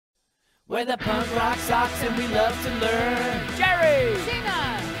We're the punk rock socks and we love to learn. Jerry!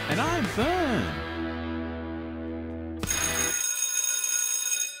 Sheena! And I'm Fern.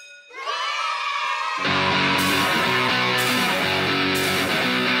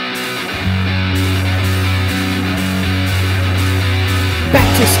 Back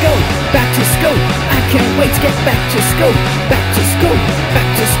to school, back to school. I can't wait to get back to school. Back to school, back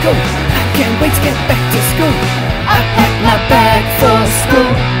to school. I can't wait to get back to school. I pack my bag for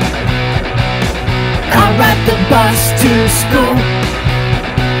school. I ride the bus to school.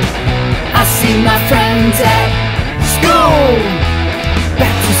 I see my friends at school.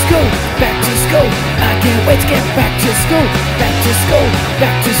 Back to school, back to school. I can't wait to get back to school. Back to school,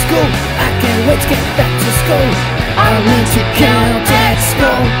 back to school. I can't wait to get back to school. I learned to count at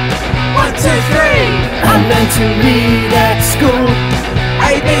school. 1, 2, 3. I learned to read at school.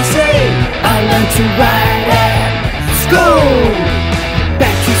 ABC. I learned to write at school.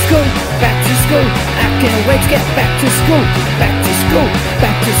 Back to school, back to school. I can't wait to get back to school. Back to school,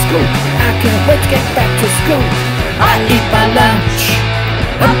 back to school. I can't wait to get back to school. I eat my lunch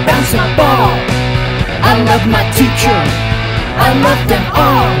and bounce a ball. I love my teacher, I love them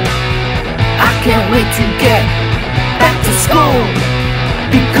all. I can't wait to get back to school.